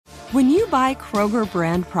When you buy Kroger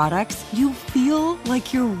brand products, you feel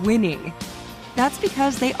like you're winning. That's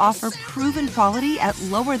because they offer proven quality at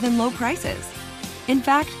lower than low prices. In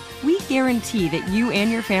fact, we guarantee that you and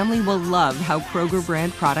your family will love how Kroger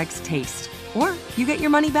brand products taste, or you get your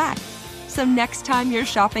money back. So next time you're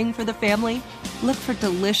shopping for the family, look for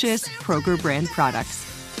delicious Kroger brand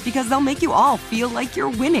products, because they'll make you all feel like you're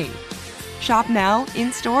winning. Shop now,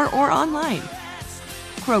 in-store, or online.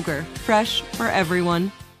 Kroger, fresh for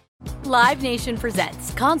everyone. Live Nation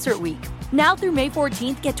presents Concert Week. Now through May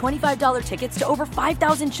 14th, get $25 tickets to over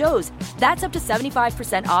 5,000 shows. That's up to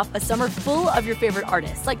 75% off a summer full of your favorite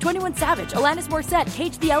artists like 21 Savage, Alanis Morissette,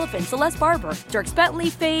 Cage the Elephant, Celeste Barber, Dierks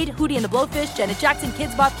Bentley, Fade, Hootie and the Blowfish, Janet Jackson,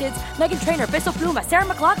 Kids Bop Kids, Meghan Trainor, Bissell Pluma, Sarah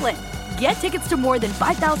McLachlan. Get tickets to more than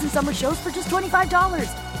 5,000 summer shows for just $25.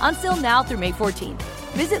 Until now through May 14th.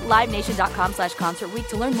 Visit LiveNation.com/Concert Week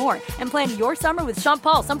to learn more and plan your summer with Sean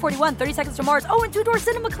Paul, Sum 41, 30 Seconds to Mars, and Two Door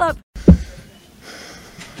Cinema Club.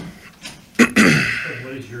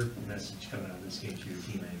 What is your message coming out of this game to your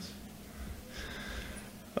teammates?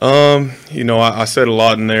 I said a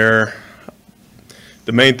lot in there.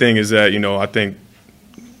 The main thing is that, I think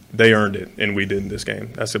they earned it and we didn't this game.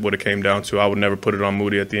 That's what it came down to. I would never put it on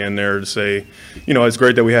Moody at the end there to say, it's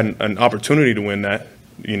great that we had an opportunity to win that,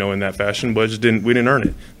 in that fashion, but we didn't earn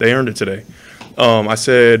it. They earned it today. I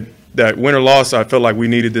said that win or loss, I felt like we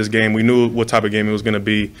needed this game. We knew what type of game it was going to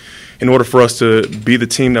be. In order for us to be the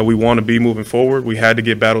team that we want to be moving forward, we need to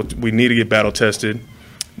get battle tested.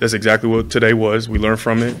 That's exactly what today was. We learned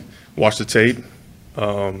from it, watch the tape,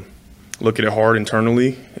 look at it hard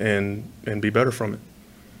internally, and be better from it.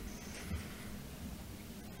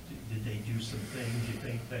 Did they do some things you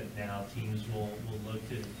think that now teams will look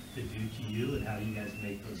to do to you, and how do you guys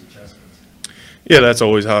make those adjustments? Yeah, that's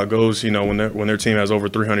always how it goes. When their team has over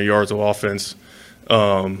 300 yards of offense,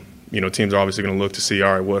 teams are obviously going to look to see,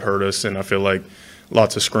 all right, what hurt us. And I feel like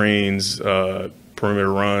lots of screens,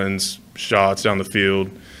 perimeter runs, shots down the field,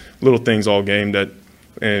 little things all game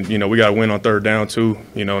and we got to win on third down too,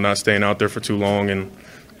 not staying out there for too long. And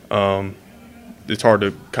it's hard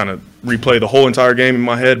to kind of replay the whole entire game in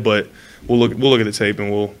my head, but we'll look at the tape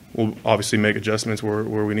and we'll obviously make adjustments where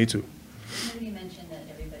we need to. You mentioned that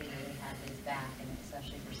everybody really had his back, and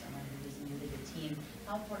especially for someone who was new to the team.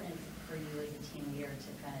 How important is it for you as a team leader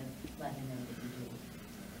to kind of let him know that you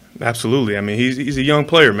do? Absolutely. I mean, he's a young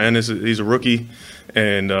player, man. He's a rookie,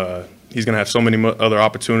 and he's going to have so many other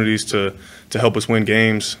opportunities to help us win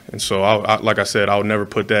games. And so, like I said, I would never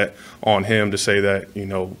put that on him to say that,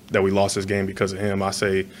 that we lost this game because of him. I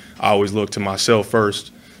always look to myself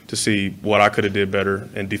first to see what I could have did better.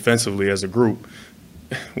 And defensively as a group,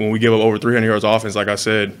 when we give up over 300 yards offense, like I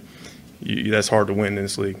said, that's hard to win in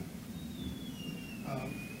this league.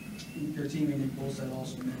 Your teammate Nick Bolstead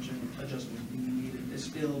also mentioned adjustments being needed. It's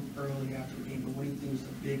still early after the game, but what do you think is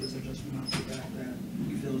the biggest adjustment off the bat that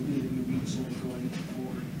you feel is needed in your week so going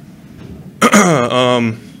forward?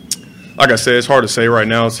 Like I said, it's hard to say right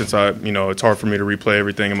now since it's hard for me to replay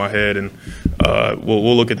everything in my head, and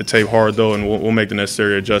we'll look at the tape hard though, and we'll make the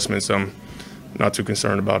necessary adjustments. I'm not too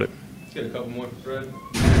concerned about it. Let's get a couple more for Fred. What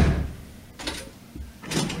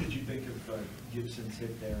did you think of Gibson's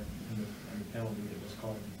hit there and the penalty that was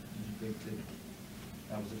called? Did you think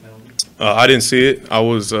that was a penalty? I didn't see it. I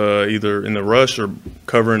was either in the rush or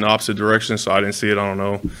covering the opposite direction, so I didn't see it. I don't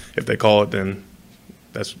know if they call it, then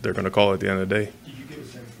they're going to call it at the end of the day. Did you get a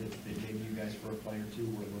sense that maybe you guys for a play or two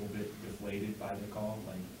were a little bit deflated by the call,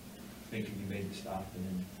 like thinking you made the stop and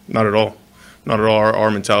then? Not at all. Not at all.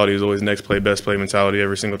 Our mentality is always next play, best play mentality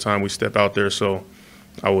every single time we step out there. So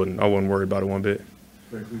I wouldn't worry about it one bit.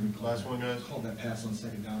 Last one, guys. Called that pass on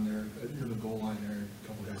second down there near the goal line there. A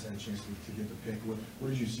couple guys had a chance to get the pick. What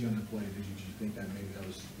did you see on that play? Did you think that maybe that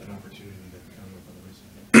was an opportunity that kind of went by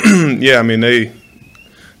the wayside? Yeah, I mean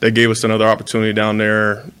they gave us another opportunity down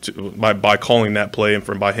there by calling that play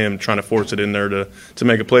and by him trying to force it in there to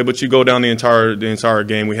make a play. But you go down the entire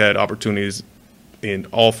game, we had opportunities in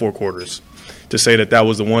all four quarters. To say that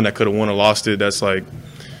was the one that could have won or lost it, that's like,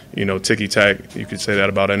 ticky tack. You could say that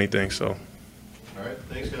about anything. So. All right,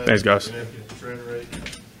 thanks guys. Thanks guys.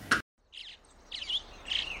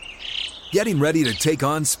 Getting ready to take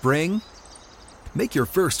on spring? Make your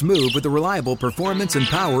first move with the reliable performance and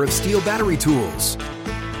power of Steel battery tools.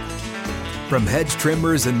 From hedge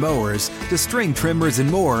trimmers and mowers to string trimmers and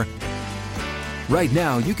more, right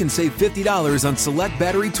now you can save $50 on select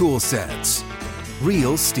battery tool sets.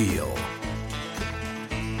 Real Steel.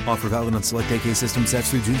 Offer valid on select AK system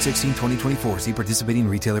sets through June 16, 2024. See participating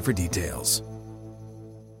retailer for details.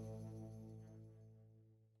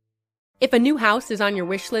 If a new house is on your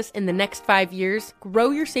wish list in the next 5 years,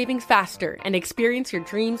 grow your savings faster and experience your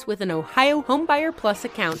dreams with an Ohio Homebuyer Plus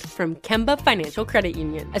account from Kemba Financial Credit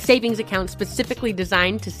Union. A savings account specifically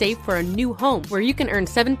designed to save for a new home, where you can earn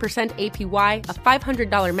 7% APY, a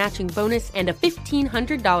 $500 matching bonus, and a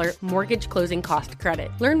 $1,500 mortgage closing cost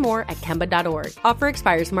credit. Learn more at Kemba.org. Offer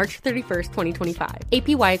expires March 31st, 2025.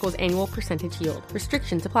 APY equals annual percentage yield.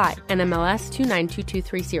 Restrictions apply. NMLS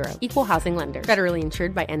 292230. Equal housing lender. Federally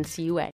insured by NCUA.